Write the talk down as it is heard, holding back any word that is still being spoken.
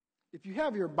If you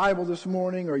have your Bible this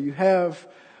morning, or you have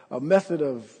a method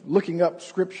of looking up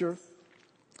Scripture,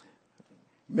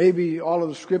 maybe all of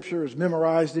the Scripture is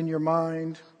memorized in your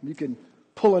mind. You can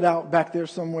pull it out back there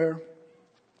somewhere.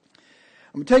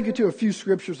 I'm going to take you to a few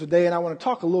Scriptures today, and I want to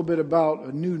talk a little bit about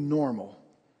a new normal.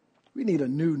 We need a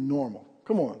new normal.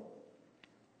 Come on.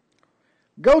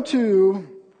 Go to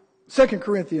 2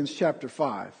 Corinthians chapter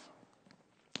 5.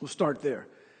 We'll start there.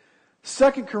 2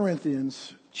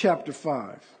 Corinthians chapter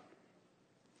 5.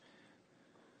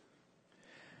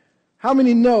 How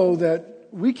many know that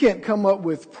we can't come up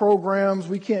with programs,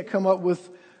 we can't come up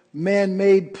with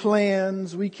man-made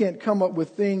plans, we can't come up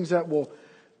with things that will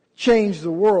change the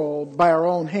world by our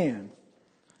own hand?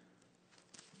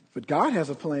 But God has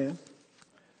a plan,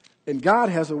 and God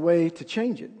has a way to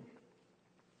change it.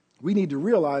 We need to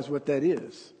realize what that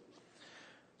is.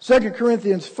 2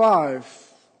 Corinthians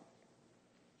 5,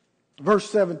 verse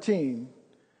 17,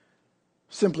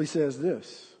 simply says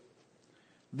this: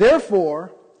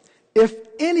 Therefore, if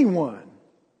anyone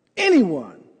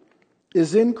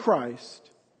is in Christ,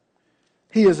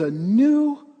 he is a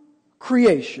new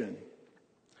creation.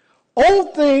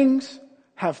 Old things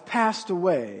have passed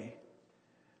away.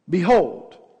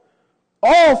 Behold,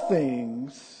 all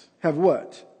things have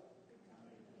what?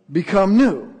 Become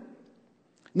new.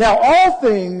 Now all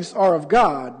things are of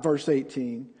God, verse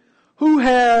 18, who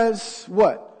has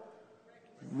what?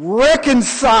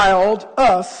 Reconciled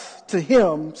us to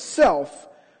himself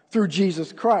through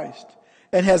Jesus Christ,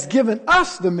 and has given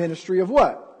us the ministry of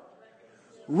what?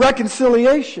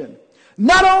 Reconciliation.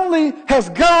 Not only has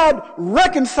God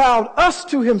reconciled us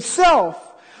to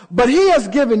himself, but he has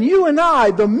given you and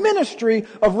I the ministry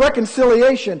of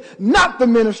reconciliation, not the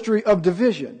ministry of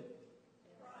division.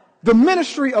 The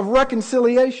ministry of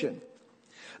reconciliation.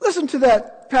 Listen to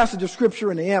that passage of Scripture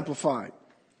in the Amplified. It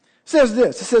says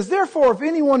this. It says, Therefore, if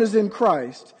anyone is in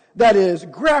Christ, that is,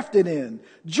 grafted in,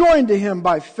 joined to him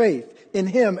by faith in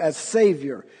him as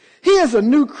Savior, he is a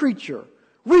new creature,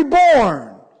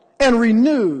 reborn and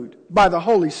renewed by the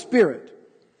Holy Spirit.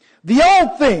 The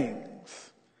old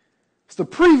things, it's the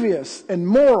previous and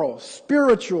moral,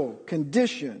 spiritual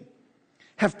condition,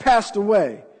 have passed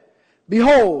away.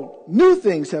 Behold, new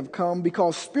things have come,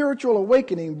 because spiritual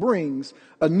awakening brings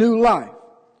a new life.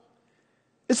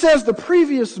 It says the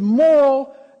previous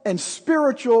moral and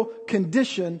spiritual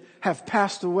condition have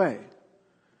passed away.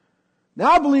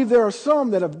 Now I believe there are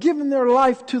some that have given their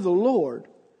life to the Lord,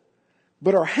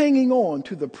 but are hanging on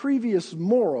to the previous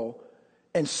moral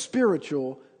and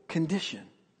spiritual condition.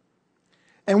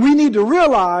 And we need to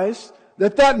realize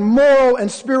that that moral and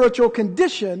spiritual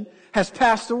condition has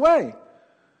passed away.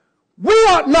 We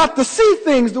ought not to see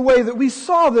things the way that we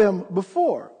saw them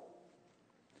before.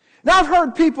 Now I've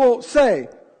heard people say,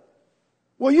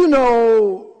 well, you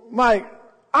know, Mike,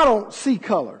 I don't see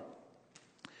color.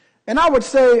 And I would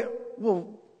say,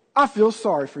 well, I feel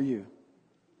sorry for you.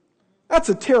 That's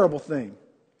a terrible thing,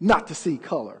 not to see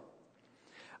color.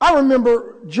 I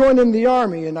remember joining the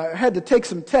Army, and I had to take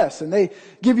some tests, and they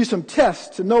give you some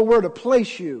tests to know where to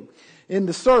place you in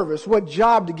the service, what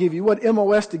job to give you, what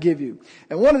MOS to give you.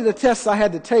 And one of the tests I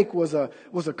had to take was a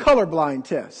colorblind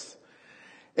test.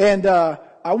 And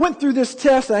I went through this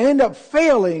test, and I ended up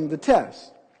failing the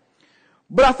test.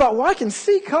 But I thought, well, I can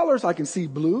see colors. I can see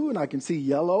blue, and I can see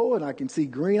yellow, and I can see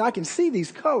green. I can see these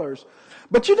colors.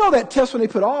 But you know that test when they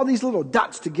put all these little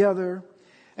dots together,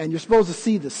 and you're supposed to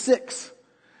see the 6.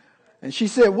 And she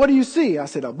said, what do you see? I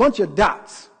said, a bunch of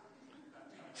dots.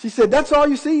 She said, that's all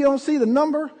you see? You don't see the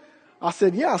number? I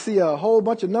said, yeah, I see a whole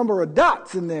bunch of number of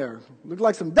dots in there. Look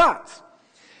like some dots.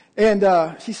 And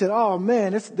she said, oh,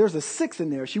 man, there's a 6 in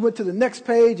there. She went to the next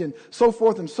page and so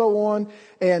forth and so on.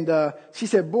 And she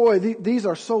said, boy, these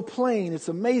are so plain. It's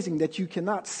amazing that you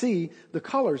cannot see the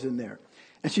colors in there.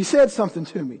 And she said something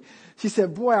to me. She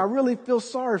said, boy, I really feel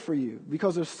sorry for you,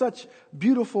 because there's such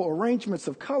beautiful arrangements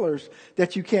of colors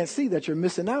that you can't see, that you're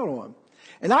missing out on.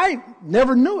 And I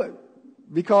never knew it,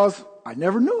 because I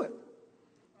never knew it.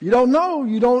 You don't know,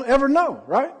 you don't ever know,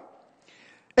 right?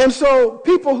 And so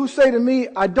people who say to me,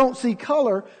 I don't see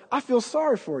color, I feel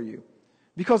sorry for you,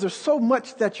 because there's so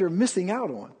much that you're missing out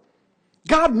on.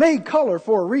 God made color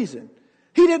for a reason.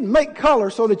 He didn't make color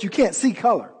so that you can't see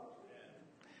color.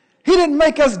 He didn't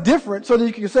make us different so that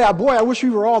you can say, oh, boy, I wish we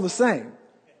were all the same.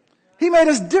 He made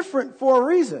us different for a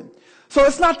reason. So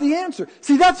it's not the answer.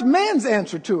 See, that's man's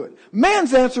answer to it.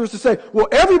 Man's answer is to say, well,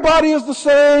 everybody is the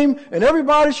same, and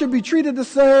everybody should be treated the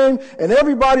same, and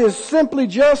everybody is simply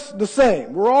just the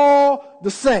same. We're all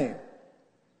the same.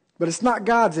 But it's not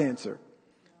God's answer,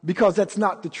 because that's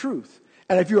not the truth.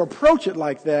 And if you approach it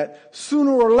like that,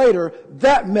 sooner or later,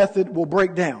 that method will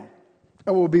break down.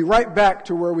 and we'll be right back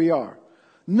to where we are.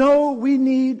 No, we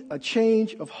need a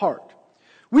change of heart.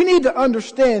 We need to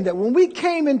understand that when we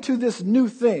came into this new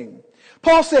thing,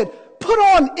 Paul said, put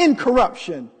on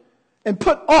incorruption and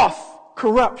put off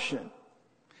corruption.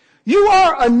 You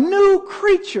are a new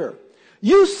creature.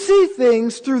 You see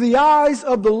things through the eyes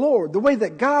of the Lord, the way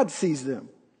that God sees them.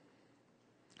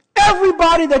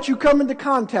 Everybody that you come into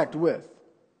contact with,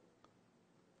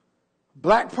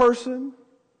 black person,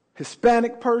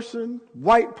 Hispanic person,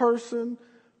 white person,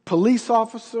 police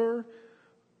officer,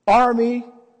 army,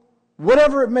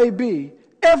 whatever it may be,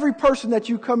 every person that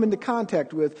you come into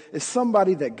contact with is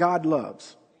somebody that God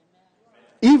loves.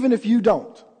 Even if you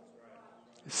don't.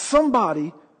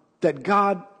 Somebody that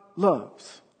God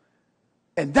loves.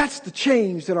 And that's the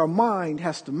change that our mind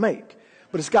has to make.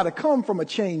 But it's got to come from a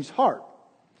changed heart.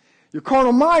 Your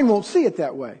carnal mind won't see it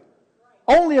that way.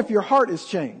 Only if your heart is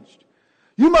changed.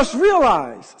 You must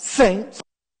realize, saints,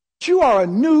 that you are a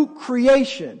new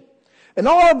creation. And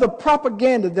all of the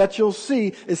propaganda that you'll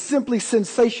see is simply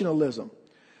sensationalism.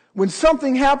 When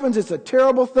something happens, it's a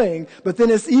terrible thing, but then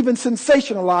it's even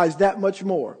sensationalized that much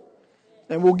more.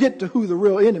 And we'll get to who the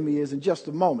real enemy is in just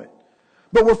a moment.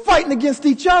 But we're fighting against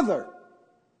each other.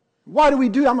 Why do we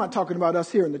do that? I'm not talking about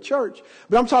us here in the church,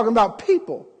 but I'm talking about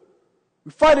people.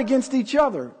 We fight against each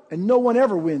other, and no one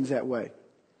ever wins that way.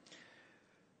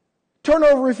 Turn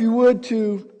over, if you would,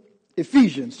 to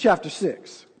Ephesians chapter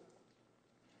 6.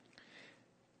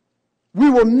 We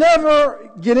will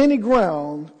never get any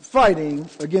ground fighting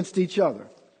against each other.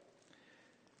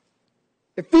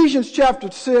 Ephesians chapter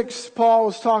 6, Paul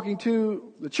was talking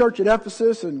to the church at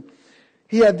Ephesus, and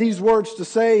he had these words to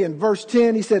say in verse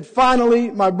 10. He said,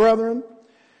 finally, my brethren,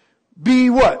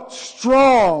 be what?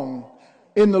 Strong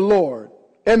in the Lord.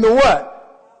 And the what?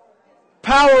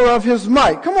 Power of his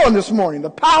might. Come on this morning. The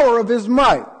power of his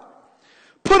might.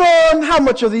 Put on how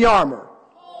much of the armor?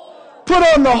 Put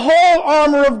on the whole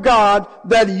armor of God,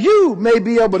 that you may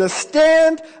be able to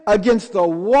stand against the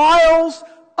wiles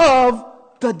of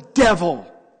the devil.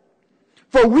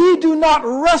 For we do not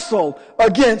wrestle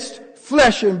against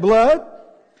flesh and blood,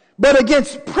 but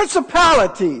against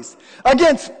principalities,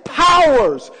 against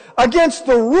powers, against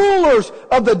the rulers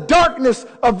of the darkness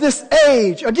of this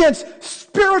age, against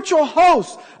spiritual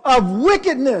hosts of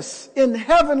wickedness in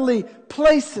heavenly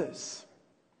places.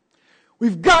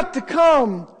 We've got to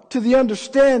come to the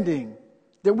understanding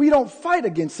that we don't fight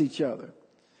against each other.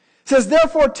 It says,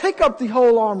 therefore, take up the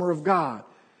whole armor of God,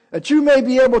 that you may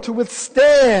be able to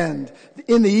withstand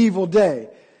in the evil day,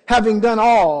 having done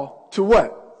all to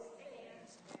what?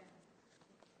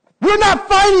 We're not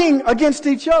fighting against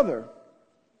each other,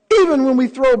 even when we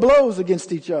throw blows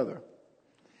against each other.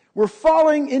 We're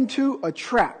falling into a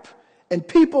trap, and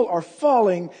people are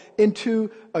falling into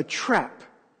a trap.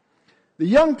 The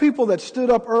young people that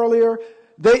stood up earlier,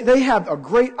 they have a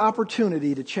great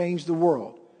opportunity to change the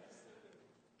world.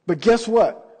 But guess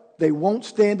what? They won't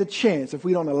stand a chance if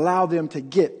we don't allow them to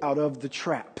get out of the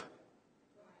trap.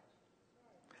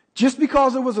 Just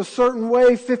because it was a certain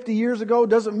way 50 years ago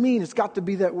doesn't mean it's got to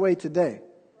be that way today.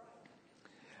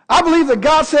 I believe that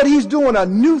God said he's doing a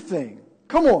new thing.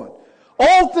 Come on.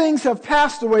 All things have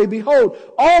passed away. Behold,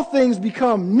 all things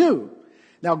become new.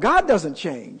 Now, God doesn't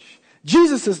change.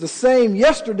 Jesus is the same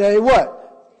yesterday, what?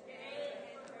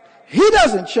 He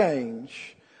doesn't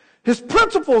change. His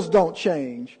principles don't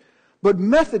change, but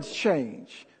methods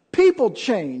change. People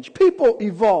change. People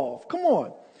evolve. Come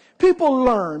on. People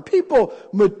learn. People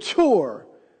mature.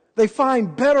 They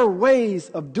find better ways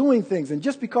of doing things. And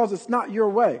just because it's not your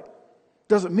way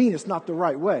doesn't mean it's not the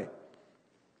right way.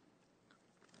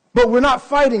 But we're not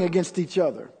fighting against each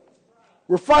other.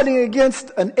 We're fighting against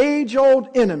an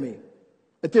age-old enemy,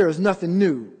 that there is nothing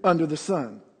new under the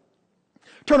sun.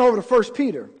 Turn over to 1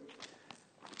 Peter.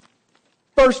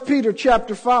 1 Peter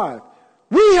chapter 5.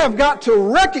 We have got to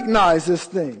recognize this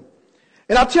thing.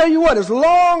 And I'll tell you what, as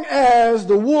long as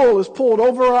the wool is pulled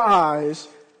over our eyes,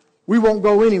 we won't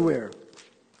go anywhere.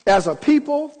 As a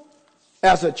people,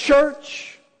 as a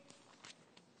church,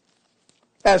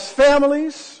 as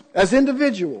families, as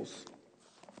individuals,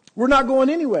 we're not going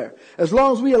anywhere. As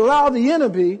long as we allow the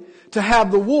enemy to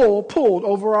have the wool pulled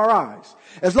over our eyes.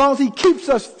 As long as he keeps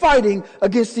us fighting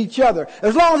against each other.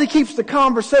 As long as he keeps the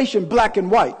conversation black and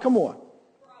white. Come on.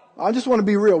 I just want to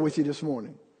be real with you this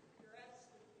morning.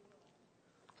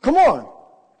 Come on.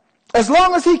 As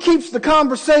long as he keeps the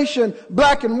conversation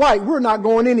black and white, we're not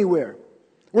going anywhere.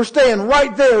 We're staying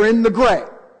right there in the gray.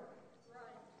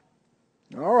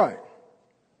 All right.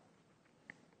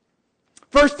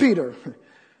 1 Peter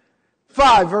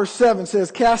 5 verse 7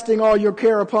 says, casting all your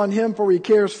care upon him, for he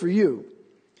cares for you.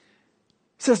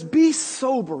 It says, be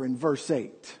sober in verse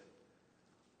 8.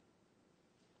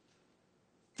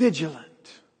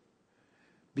 vigilant,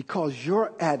 because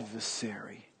your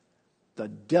adversary, the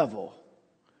devil,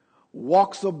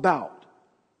 walks about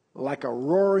like a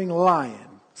roaring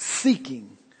lion,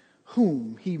 seeking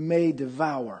whom he may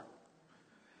devour.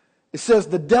 It says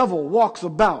the devil walks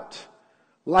about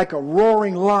like a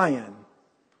roaring lion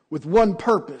with one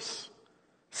purpose,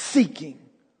 seeking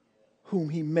whom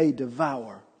he may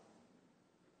devour.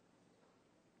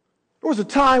 There was a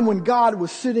time when God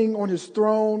was sitting on his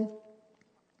throne.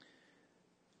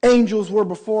 Angels were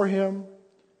before him,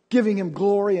 giving him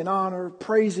glory and honor,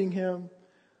 praising him.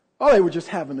 Oh, they were just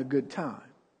having a good time.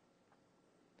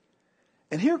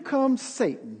 And here comes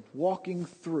Satan walking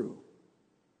through.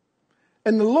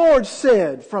 And the Lord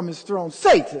said from his throne,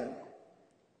 Satan,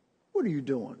 what are you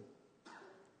doing?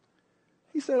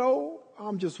 He said, oh,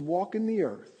 I'm just walking the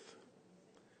earth,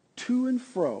 to and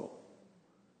fro.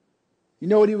 You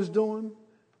know what he was doing?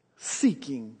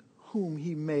 Seeking whom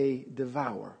he may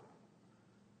devour.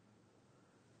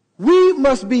 We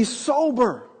must be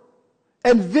sober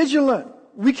and vigilant.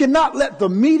 We cannot let the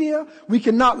media, we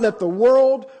cannot let the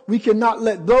world, we cannot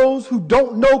let those who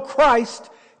don't know Christ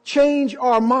change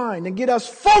our mind and get us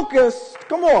focused.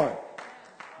 Come on.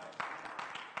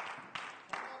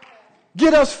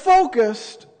 Get us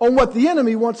focused on what the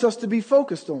enemy wants us to be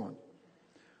focused on.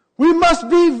 We must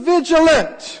be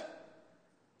vigilant.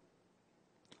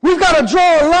 We've got to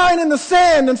draw a line in the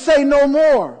sand and say no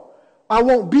more. I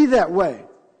won't be that way.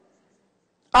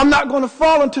 I'm not going to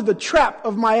fall into the trap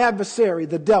of my adversary,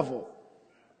 the devil.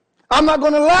 I'm not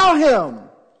going to allow him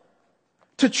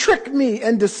to trick me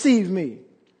and deceive me.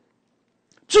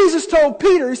 Jesus told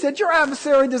Peter, he said, your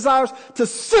adversary desires to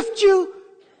sift you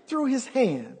through his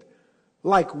hand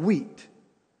like wheat.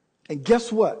 And guess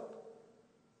what?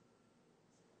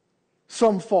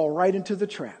 Some fall right into the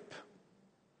trap.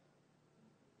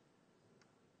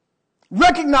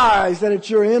 Recognize that it's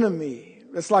your enemy.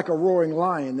 It's like a roaring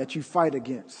lion that you fight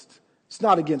against. It's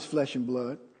not against flesh and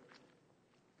blood.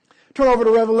 Turn over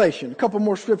to Revelation. A couple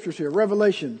more scriptures here.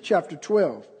 Revelation chapter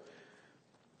 12.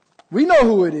 We know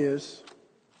who it is.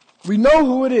 We know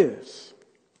who it is.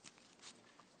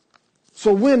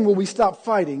 So when will we stop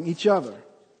fighting each other?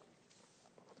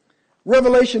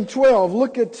 Revelation 12,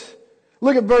 look at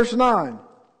verse 9.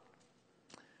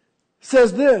 It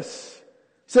says this.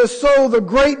 It says, so the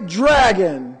great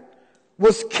dragon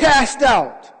was cast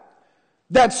out,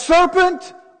 that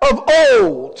serpent of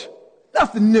old.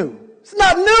 Nothing new. It's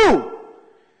not new.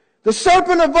 The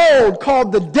serpent of old,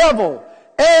 called the devil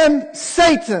and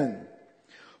Satan,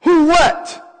 who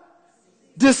what?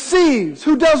 Deceives.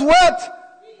 Who does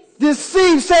what?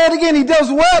 Deceives. Say it again. He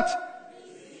does what?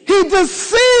 He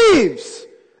deceives.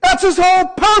 That's his whole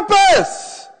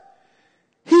purpose.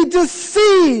 He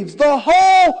deceives the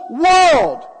whole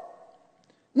world.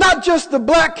 Not just the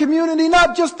black community,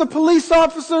 not just the police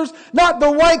officers, not the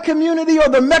white community or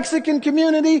the Mexican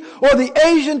community or the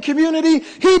Asian community.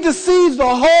 He deceives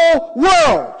the whole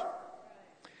world.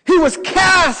 He was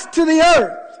cast to the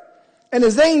earth, and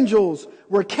his angels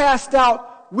were cast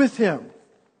out with him.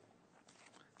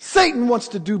 Satan wants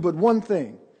to do but one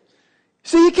thing.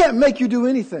 See, he can't make you do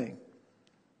anything.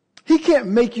 He can't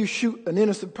make you shoot an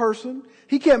innocent person.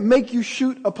 He can't make you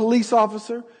shoot a police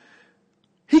officer.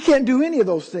 He can't do any of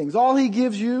those things. All he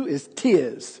gives you is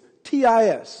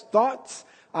T-I-S, thoughts,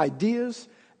 ideas,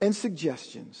 and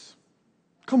suggestions.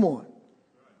 Come on.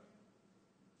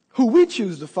 Who we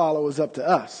choose to follow is up to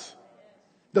us.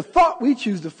 The thought we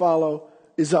choose to follow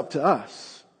is up to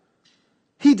us.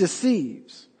 He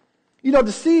deceives. You know,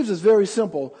 deceives is very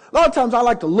simple. A lot of times I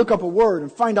like to look up a word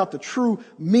and find out the true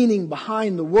meaning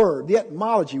behind the word, the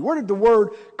etymology. Where did the word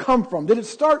come from? Did it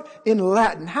start in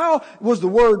Latin? How was the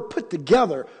word put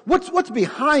together? What's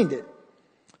behind it?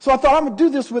 So I thought I'm going to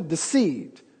do this with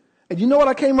deceived. And you know what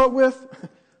I came up with?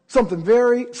 Something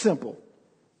very simple.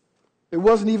 It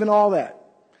wasn't even all that.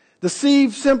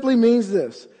 Deceive simply means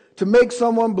this: to make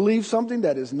someone believe something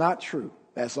that is not true.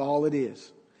 That's all it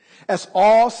is. That's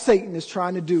all Satan is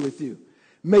trying to do with you.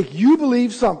 Make you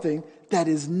believe something that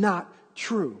is not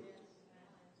true.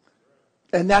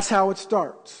 And that's how it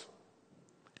starts.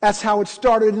 That's how it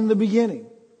started in the beginning.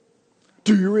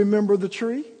 Do you remember the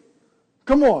tree?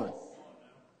 Come on.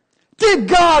 Did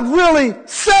God really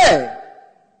say?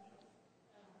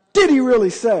 Did he really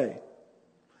say?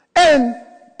 And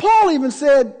Paul even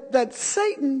said that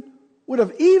Satan would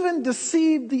have even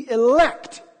deceived the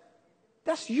elect.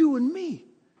 That's you and me.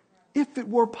 If it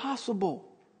were possible.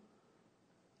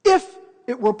 If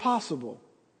it were possible.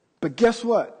 But guess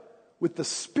what? With the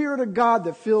Spirit of God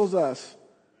that fills us,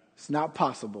 it's not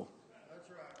possible.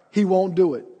 He won't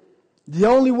do it. The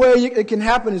only way it can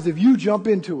happen is if you jump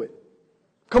into it.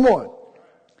 Come on.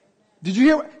 Did you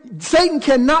hear? Satan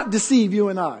cannot deceive you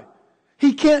and I.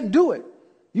 He can't do it.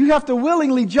 You have to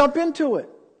willingly jump into it.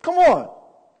 Come on.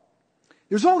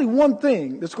 There's only one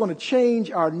thing that's going to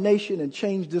change our nation and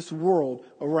change this world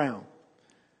around.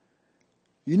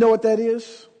 You know what that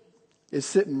is? It's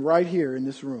sitting right here in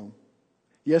this room.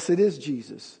 Yes, it is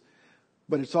Jesus,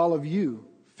 but it's all of you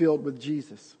filled with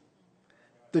Jesus.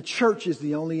 The church is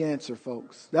the only answer,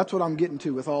 folks. That's what I'm getting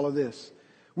to with all of this.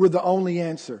 We're the only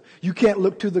answer. You can't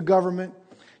look to the government.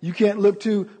 You can't look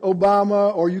to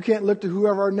Obama, or you can't look to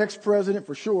whoever our next president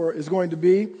for sure is going to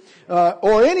be,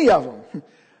 or any of them.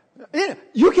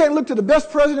 You can't look to the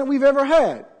best president we've ever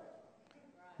had.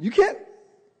 You can't.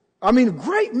 I mean,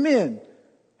 great men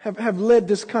have led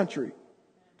this country.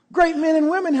 Great men and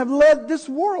women have led this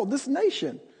world, this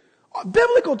nation.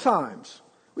 Biblical times.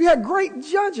 We had great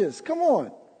judges. Come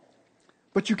on.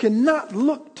 But you cannot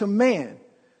look to man.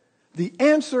 The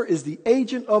answer is the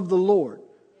agent of the Lord.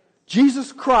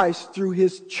 Jesus Christ through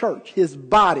his church, his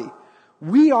body.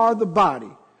 We are the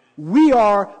body. We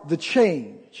are the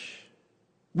change.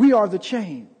 We are the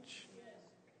change.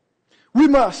 We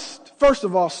must, first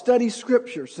of all, study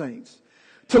Scripture, saints,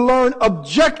 to learn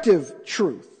objective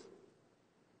truth.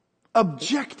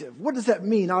 Objective. What does that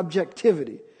mean,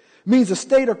 objectivity? It means a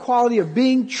state or quality of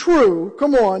being true,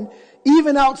 come on,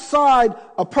 even outside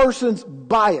a person's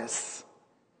bias.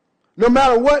 No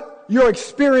matter what your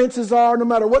experiences are, no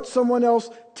matter what someone else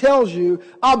tells you,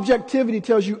 objectivity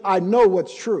tells you, I know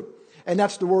what's true. And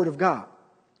that's the Word of God.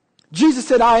 Jesus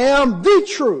said, I am the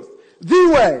truth,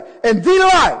 the way, and the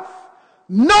life.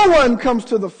 No one comes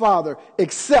to the Father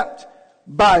except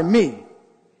by me.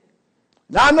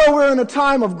 Now, I know we're in a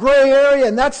time of gray area,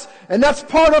 and that's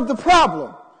part of the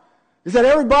problem, is that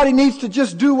everybody needs to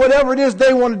just do whatever it is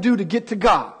they want to do to get to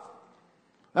God.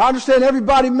 I understand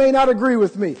everybody may not agree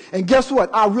with me. And guess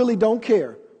what? I really don't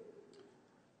care.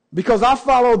 Because I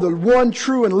follow the one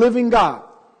true and living God.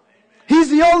 He's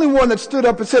the only one that stood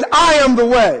up and said, I am the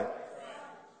way.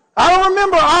 I don't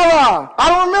remember Allah. I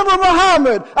don't remember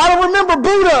Muhammad. I don't remember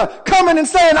Buddha coming and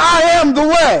saying, I am the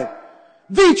way,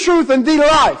 the truth, and the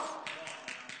life.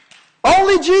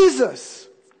 Only Jesus.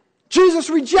 Jesus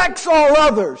rejects all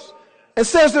others and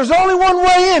says there's only one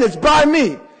way in. It's by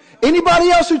me. Anybody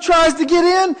else who tries to get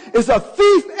in is a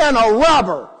thief and a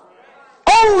robber.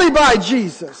 Only by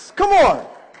Jesus. Come on.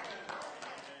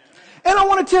 And I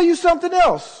want to tell you something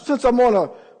else, since I'm on a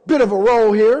bit of a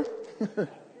roll here.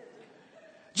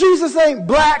 Jesus ain't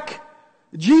black.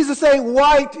 Jesus ain't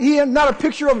white. He ain't not a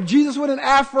picture of Jesus with an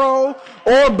afro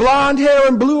or blonde hair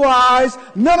and blue eyes.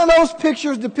 None of those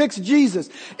pictures depicts Jesus.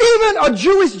 Even a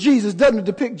Jewish Jesus doesn't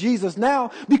depict Jesus now,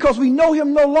 because we know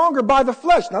him no longer by the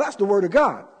flesh. Now that's the Word of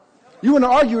God. You want to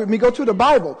argue with me, go to the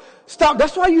Bible. Stop.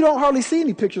 That's why you don't hardly see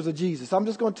any pictures of Jesus. I'm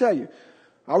just going to tell you.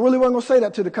 I really wasn't going to say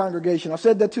that to the congregation. I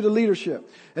said that to the leadership.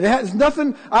 And it has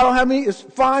nothing, I don't have any, it's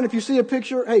fine if you see a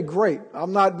picture. Hey, great.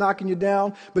 I'm not knocking you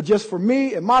down. But just for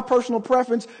me and my personal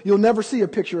preference, you'll never see a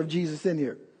picture of Jesus in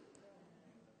here.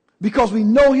 Because we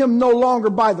know him no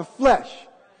longer by the flesh.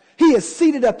 He is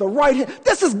seated at the right hand.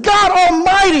 This is God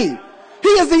Almighty. He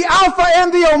is the Alpha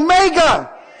and the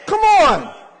Omega. Come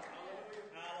on.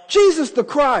 Jesus the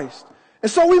Christ.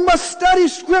 And so we must study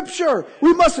Scripture.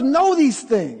 We must know these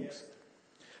things.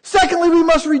 Secondly, we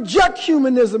must reject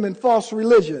humanism and false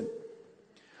religion.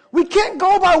 We can't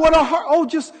go by what our heart,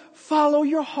 just follow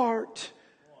your heart.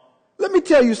 Let me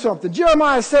tell you something.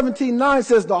 Jeremiah 17:9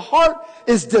 says the heart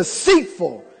is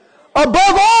deceitful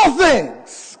above all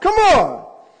things. Come on.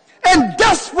 And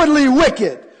desperately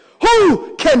wicked.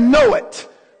 Who can know it?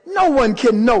 No one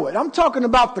can know it. I'm talking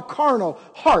about the carnal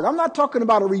heart. I'm not talking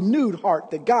about a renewed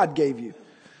heart that God gave you.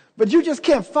 But you just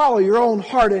can't follow your own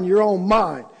heart and your own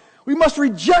mind. We must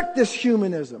reject this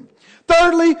humanism.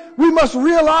 Thirdly, we must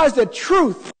realize that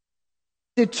truth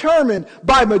is determined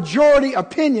by majority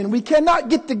opinion. We cannot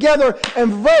get together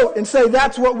and vote and say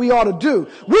that's what we ought to do.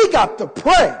 We got to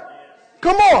pray.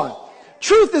 Come on.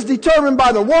 Truth is determined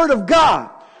by the Word of God.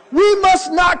 We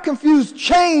must not confuse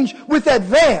change with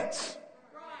advance.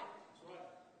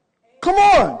 Come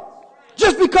on.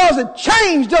 Just because it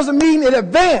changed doesn't mean it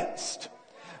advanced.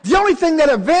 The only thing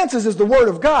that advances is the Word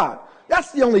of God.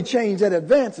 That's the only change that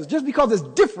advances. Just because it's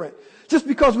different, just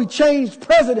because we changed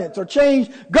presidents or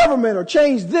changed government or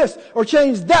changed this or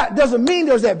changed that, doesn't mean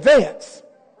there's advance.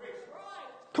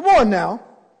 Come on now.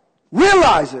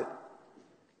 Realize it.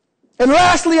 And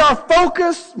lastly, our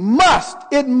focus must,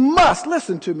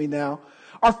 listen to me now,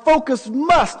 our focus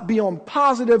must be on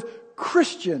positive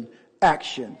Christian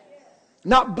action.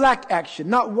 Not black action,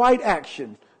 not white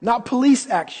action, not police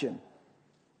action.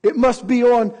 It must be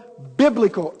on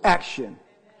biblical action.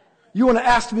 You want to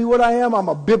ask me what I am? I'm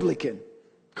a Biblican.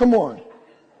 Come on.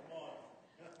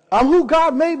 I'm who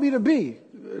God made me to be.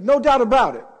 No doubt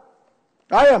about it.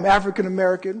 I am African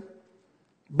American,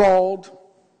 bald.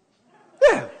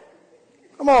 Yeah.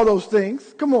 I'm all those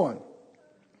things. Come on.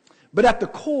 But at the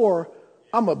core,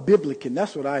 I'm a Biblican.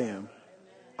 That's what I am.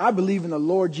 I believe in the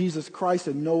Lord Jesus Christ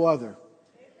and no other.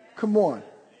 Come on.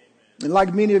 And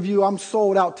like many of you, I'm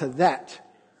sold out to that.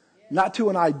 Not to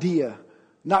an idea.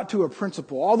 Not to a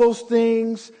principle. All those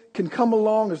things can come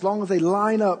along as long as they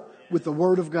line up with the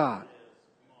Word of God.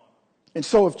 And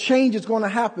so if change is going to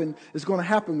happen, it's going to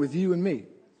happen with you and me.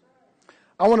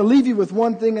 I want to leave you with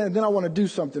one thing, and then I want to do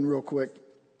something real quick.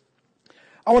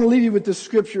 I want to leave you with this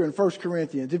scripture in 1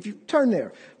 Corinthians. If you turn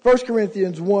there, 1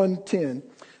 Corinthians 1:10.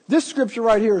 This scripture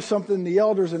right here is something the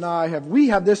elders and we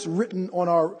have this written on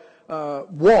our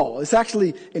wall. It's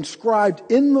actually inscribed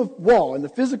in the wall, in the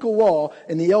physical wall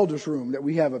in the elders' room that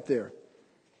we have up there.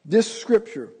 This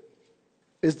scripture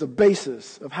is the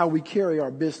basis of how we carry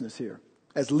our business here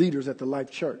as leaders at the Life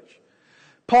Church.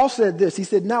 Paul said this. He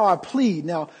said, I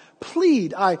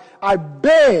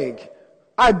beg,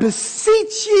 I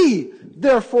beseech ye,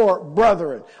 therefore,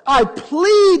 brethren. I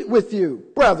plead with you,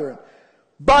 brethren,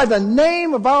 by the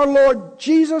name of our Lord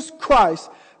Jesus Christ,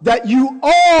 that you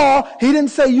all, he didn't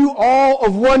say you all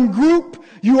of one group,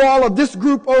 you all of this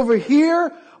group over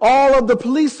here, all of the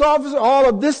police officers, all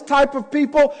of this type of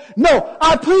people. No,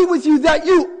 I plead with you that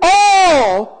you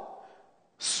all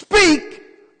speak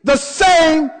the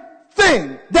same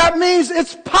thing. That means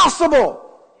it's possible.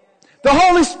 The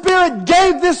Holy Spirit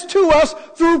gave this to us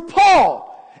through Paul.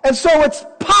 And so it's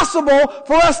possible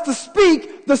for us to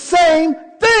speak the same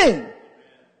thing.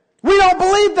 We don't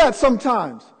believe that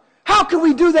sometimes. How can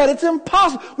we do that? It's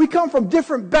impossible. We come from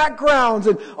different backgrounds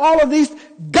and all of these.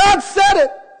 God said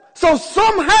it. So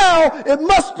somehow it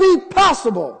must be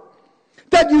possible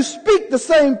that you speak the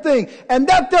same thing and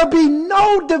that there be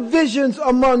no divisions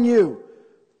among you.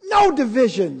 No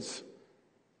divisions.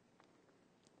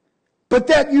 But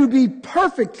that you be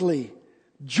perfectly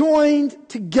joined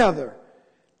together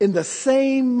in the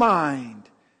same mind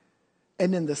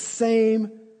and in the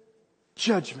same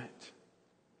judgment.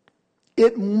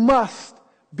 It must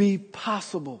be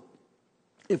possible,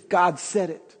 if God said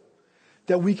it,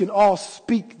 that we can all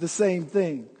speak the same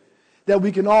thing, that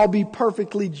we can all be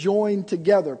perfectly joined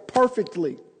together,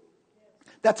 perfectly.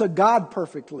 That's a God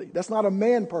perfectly. That's not a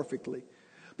man perfectly.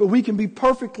 But we can be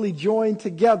perfectly joined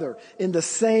together in the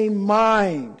same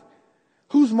mind.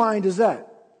 Whose mind is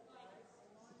that?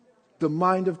 The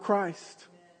mind of Christ.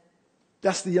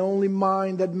 That's the only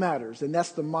mind that matters, and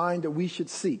that's the mind that we should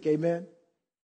seek. Amen?